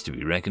force to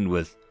be reckoned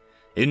with.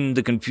 In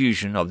the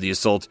confusion of the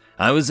assault,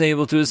 I was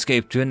able to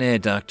escape to an air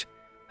duct.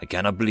 I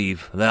cannot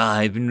believe that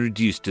I have been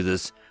reduced to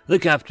this, the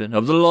captain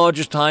of the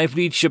largest high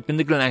fleet ship in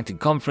the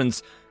Galactic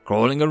Conference,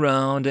 crawling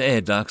around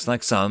air ducts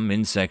like some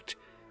insect.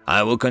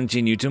 I will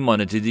continue to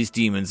monitor these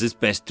demons as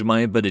best to my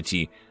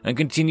ability and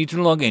continue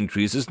to log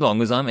entries as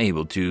long as I'm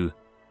able to.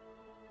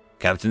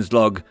 Captain's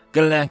Log,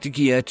 Galactic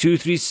Year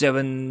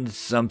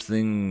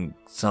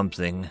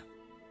 237-something.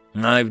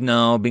 I've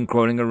now been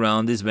crawling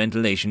around these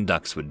ventilation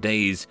ducts for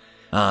days.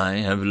 I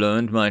have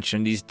learned much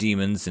on these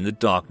demons in the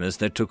darkness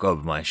that took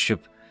over my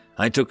ship.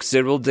 I took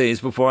several days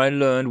before I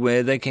learned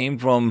where they came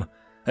from.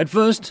 At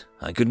first,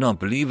 I could not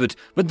believe it,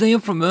 but they are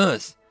from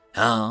Earth.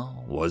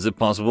 How was it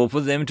possible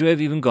for them to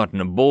have even gotten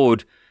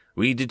aboard?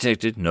 We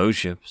detected no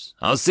ships.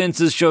 Our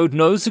sensors showed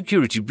no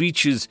security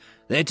breaches.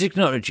 Their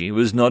technology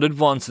was not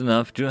advanced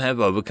enough to have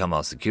overcome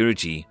our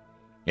security.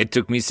 It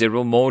took me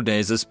several more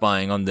days of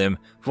spying on them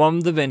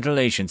from the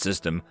ventilation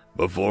system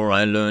before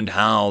I learned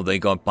how they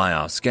got by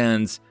our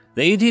scans.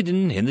 They had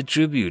hidden in the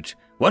tribute.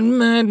 What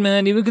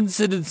madman even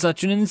considered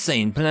such an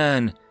insane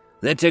plan?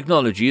 Their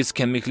technology is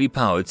chemically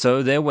powered,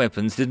 so their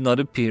weapons did not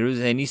appear as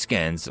any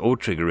scans or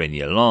trigger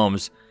any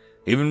alarms.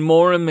 Even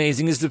more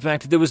amazing is the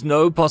fact that there was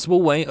no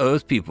possible way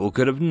Earth people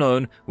could have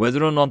known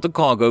whether or not the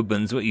cargo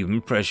bins were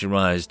even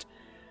pressurized.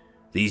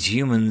 These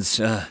humans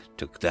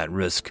took that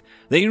risk.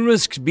 They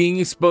risked being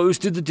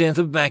exposed to the death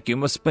of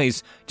vacuum or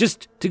space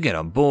just to get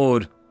on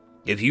board.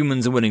 If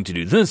humans are willing to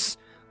do this,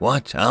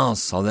 what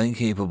else are they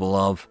capable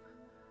of?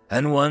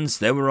 And once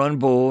they were on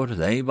board,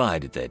 they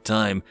bided their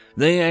time.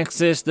 They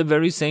accessed the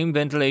very same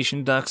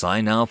ventilation ducts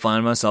I now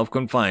find myself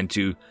confined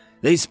to.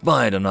 They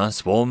spied on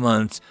us for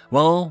months,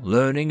 while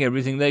learning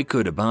everything they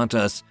could about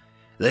us.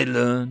 They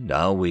learned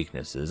our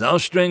weaknesses, our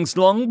strengths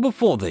long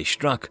before they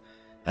struck.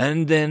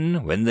 And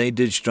then, when they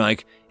did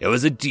strike, it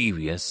was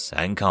devious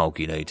and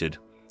calculated.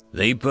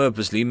 They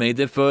purposely made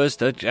their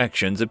first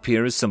actions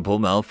appear as simple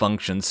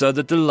malfunctions so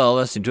that to lull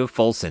us into a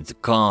false sense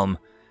of calm.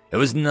 It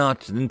was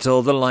not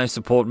until the life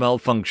support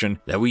malfunction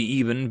that we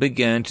even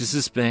began to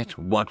suspect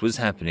what was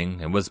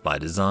happening and was by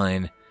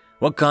design.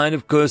 What kind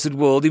of cursed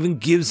world even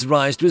gives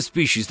rise to a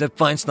species that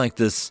fights like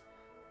this?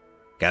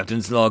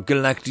 Captain's Log,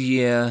 Galactic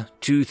Year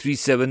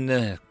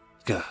 237,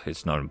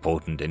 It's not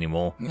important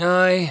anymore.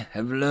 I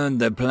have learned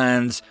their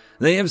plans.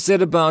 They have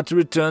set about to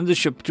return the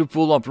ship to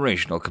full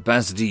operational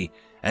capacity,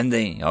 and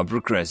they are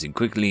progressing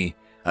quickly.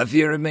 I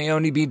fear it may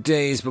only be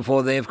days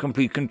before they have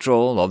complete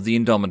control of the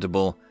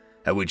Indomitable,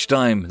 at which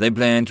time they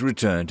plan to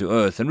return to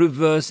Earth and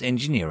reverse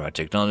engineer our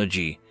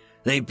technology.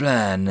 They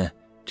plan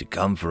to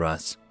come for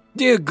us.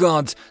 Dear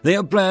gods, they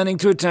are planning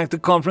to attack the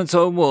conference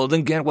homeworld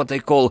and get what they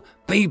call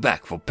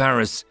payback for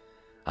Paris.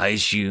 I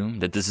assume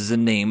that this is the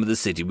name of the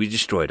city we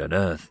destroyed on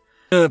Earth.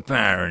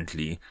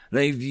 Apparently,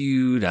 they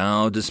viewed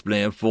our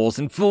display of force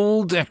in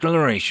full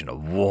declaration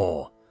of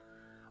war.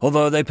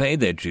 Although they paid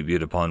their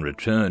tribute upon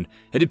return,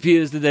 it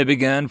appears that they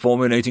began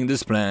formulating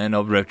this plan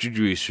of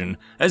retribution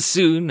as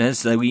soon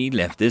as we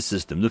left their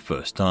system the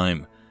first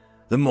time.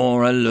 The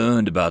more I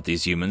learned about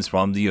these humans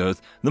from the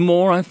Earth, the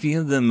more I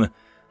fear them.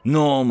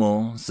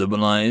 Normal,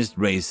 civilized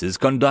races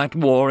conduct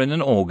war in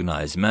an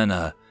organized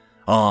manner.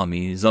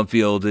 Armies are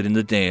fielded in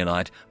the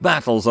daylight,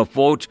 battles are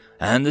fought,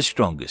 and the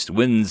strongest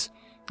wins.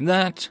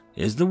 That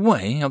is the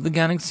way of the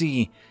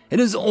galaxy. It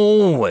has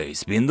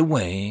always been the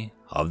way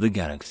of the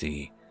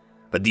galaxy.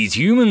 But these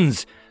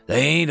humans,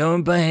 they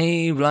don't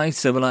behave like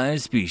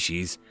civilized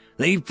species.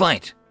 They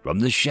fight from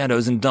the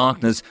shadows and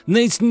darkness, and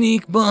they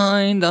sneak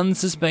behind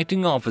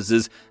unsuspecting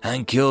officers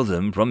and kill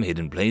them from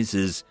hidden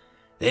places.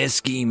 Their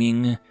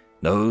scheming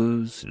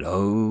knows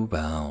no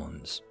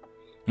bounds.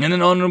 In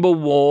an honorable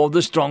war,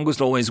 the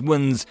strongest always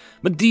wins,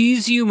 but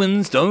these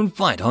humans don't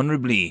fight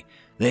honorably.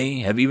 They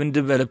have even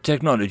developed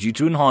technology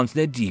to enhance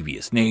their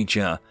devious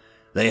nature.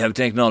 They have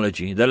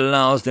technology that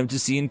allows them to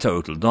see in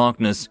total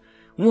darkness.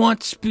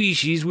 What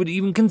species would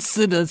even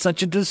consider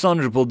such a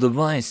dishonorable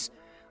device?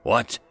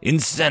 What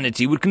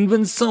insanity would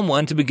convince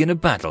someone to begin a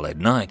battle at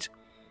night?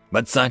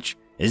 But such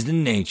is the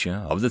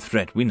nature of the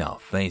threat we now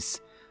face.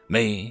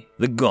 May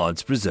the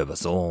gods preserve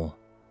us all.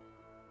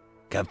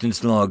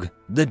 Captain's log,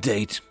 the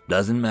date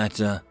doesn't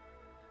matter.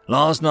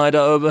 Last night I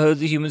overheard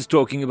the humans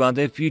talking about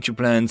their future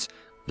plans.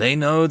 They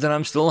know that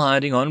I'm still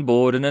hiding on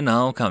board and are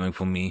now coming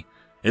for me.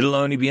 It'll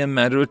only be a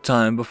matter of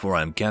time before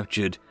I'm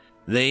captured.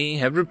 They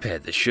have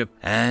repaired the ship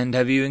and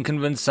have even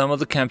convinced some of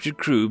the captured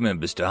crew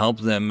members to help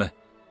them.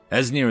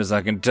 As near as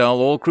I can tell,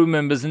 all crew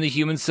members in the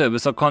human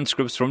service are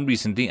conscripts from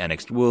recently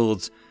annexed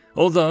worlds.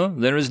 Although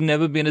there has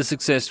never been a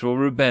successful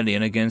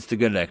rebellion against the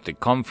Galactic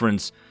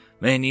Conference,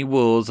 many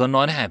worlds are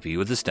not happy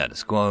with the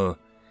status quo.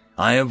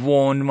 I have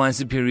warned my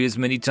superiors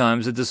many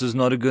times that this was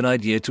not a good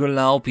idea to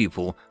allow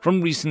people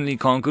from recently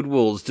conquered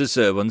worlds to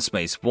serve on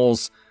Space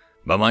Force,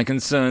 but my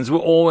concerns were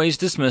always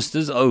dismissed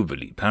as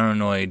overly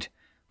paranoid.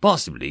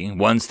 Possibly,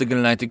 once the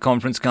Galactic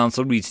Conference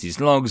Council reads these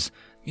logs,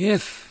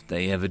 if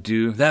they ever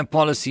do, that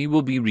policy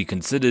will be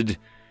reconsidered.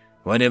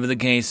 Whatever the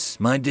case,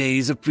 my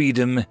days of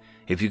freedom,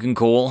 if you can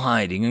call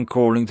hiding and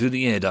crawling through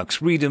the air ducts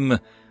freedom,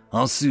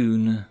 are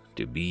soon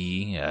to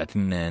be at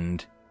an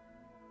end.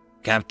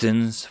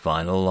 Captain's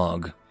final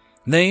log.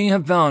 They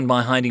have found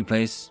my hiding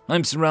place.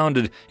 I'm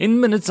surrounded. In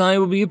minutes I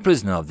will be a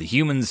prisoner of the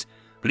humans.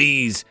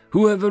 Please,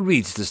 whoever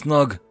reads this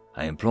log,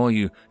 I implore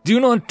you, do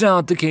not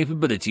doubt the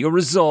capability or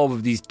resolve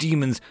of these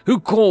demons who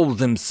call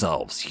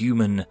themselves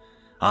human.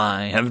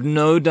 I have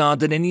no doubt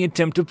that any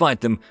attempt to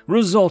fight them will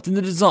result in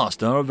the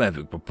disaster of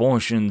epic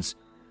proportions.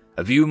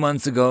 A few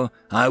months ago,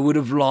 I would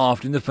have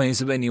laughed in the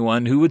face of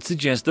anyone who would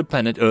suggest the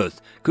planet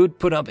Earth could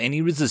put up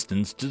any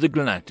resistance to the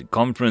Galactic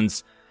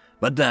Conference,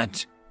 but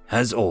that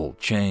has all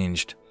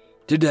changed.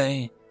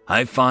 Today,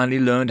 I finally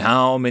learned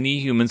how many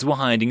humans were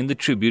hiding in the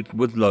tribute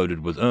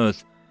loaded with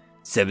Earth.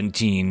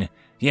 17.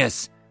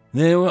 Yes,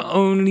 there were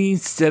only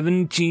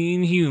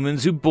 17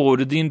 humans who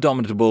boarded the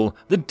Indomitable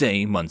the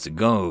day months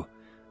ago.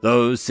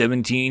 Those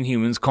 17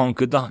 humans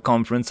conquered the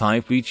conference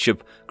High Fleet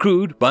ship,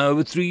 crewed by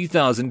over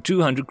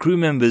 3,200 crew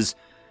members.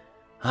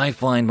 I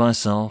find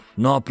myself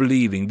not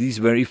believing these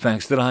very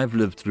facts that I've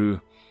lived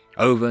through.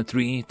 Over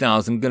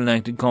 3,000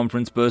 Galactic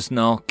Conference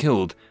personnel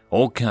killed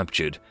or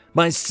captured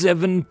by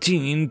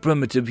 17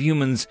 primitive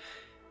humans.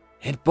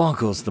 It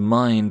boggles the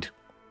mind.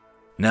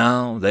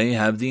 Now they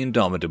have the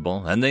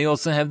Indomitable, and they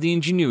also have the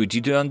ingenuity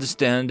to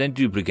understand and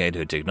duplicate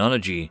her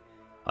technology.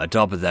 On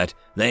top of that,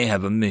 they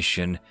have a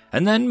mission,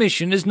 and that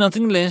mission is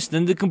nothing less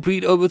than the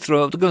complete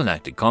overthrow of the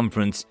Galactic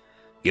Conference.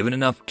 Given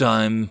enough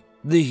time,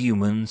 the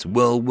humans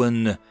will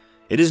win.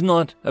 It is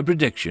not a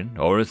prediction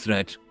or a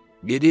threat.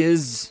 It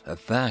is a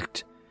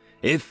fact.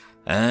 If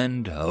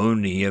and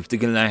only if the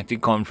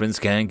Galactic Conference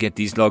can get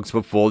these logs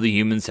before the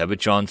humans have a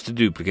chance to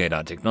duplicate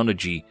our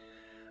technology.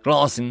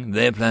 Crossing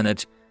their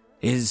planet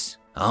is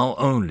our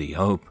only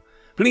hope.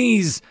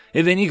 Please,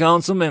 if any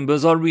council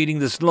members are reading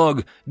this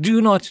log, do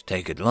not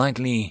take it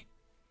lightly.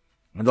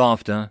 And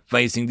after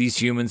facing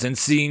these humans and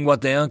seeing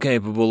what they are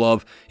capable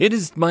of, it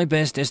is my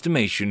best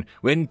estimation,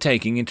 when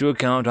taking into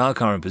account our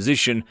current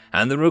position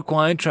and the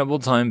required travel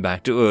time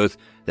back to Earth,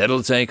 that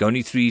it'll take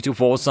only 3 to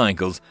 4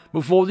 cycles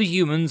before the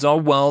humans are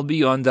well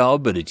beyond our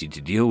ability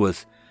to deal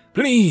with.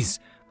 Please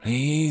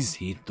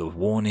heed the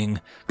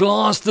warning.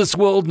 Glass this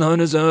world known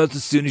as Earth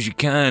as soon as you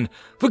can.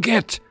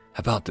 Forget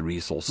about the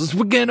resources,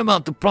 forget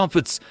about the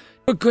profits.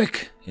 But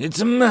quick, it's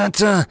a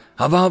matter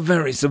of our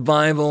very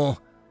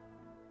survival.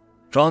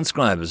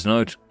 Transcriber's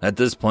note. At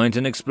this point,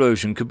 an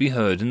explosion could be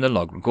heard in the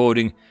log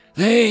recording.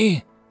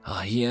 They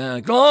are here.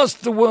 Glass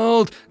the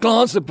world.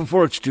 Glass it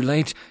before it's too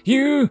late.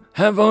 You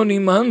have only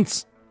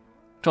months.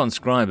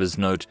 Transcriber's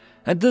note.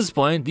 At this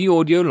point, the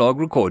audio log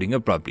recording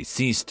abruptly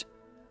ceased.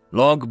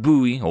 Log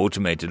buoy,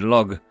 automated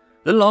log.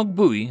 The log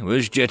buoy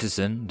was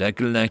jettisoned at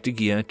galactic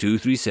year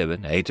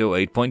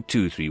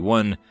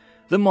 237-808.231.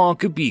 The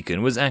marker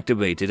beacon was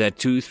activated at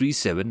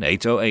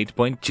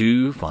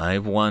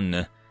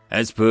 237-808.251,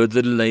 as per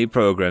the delay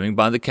programming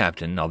by the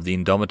captain of the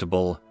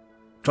Indomitable.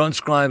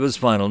 Transcriber's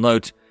final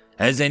note.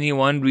 As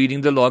anyone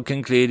reading the log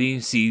can clearly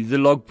see, the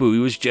log buoy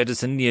was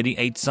jettisoned nearly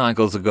 8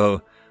 cycles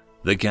ago.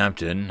 The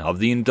captain of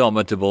the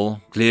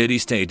Indomitable clearly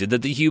stated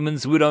that the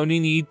humans would only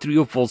need 3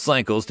 or 4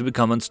 cycles to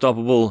become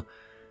unstoppable.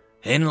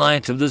 In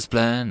light of this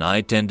plan,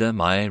 I tender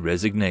my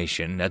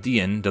resignation at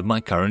the end of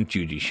my current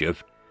duty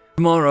shift.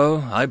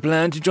 Tomorrow, I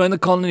plan to join the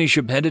colony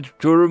ship headed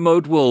to a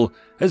remote world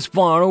as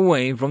far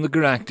away from the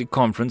Galactic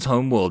Conference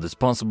home world as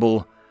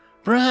possible.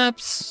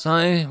 Perhaps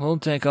I will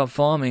take up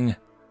farming.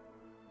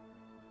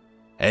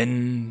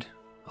 End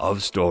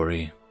of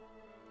story.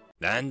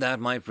 And that,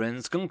 my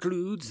friends,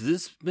 concludes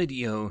this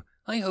video.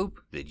 I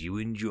hope that you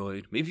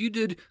enjoyed. If you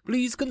did,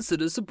 please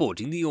consider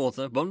supporting the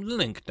author from the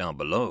link down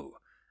below.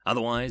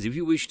 Otherwise, if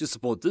you wish to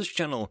support this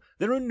channel,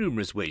 there are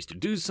numerous ways to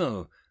do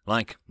so,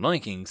 like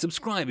liking,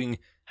 subscribing,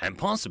 and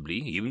possibly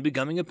even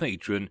becoming a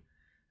patron.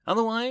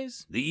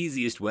 Otherwise, the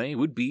easiest way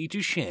would be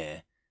to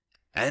share.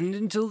 And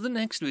until the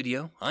next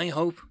video, I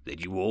hope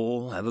that you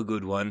all have a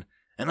good one,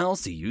 and I'll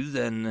see you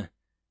then.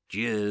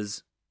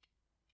 Cheers.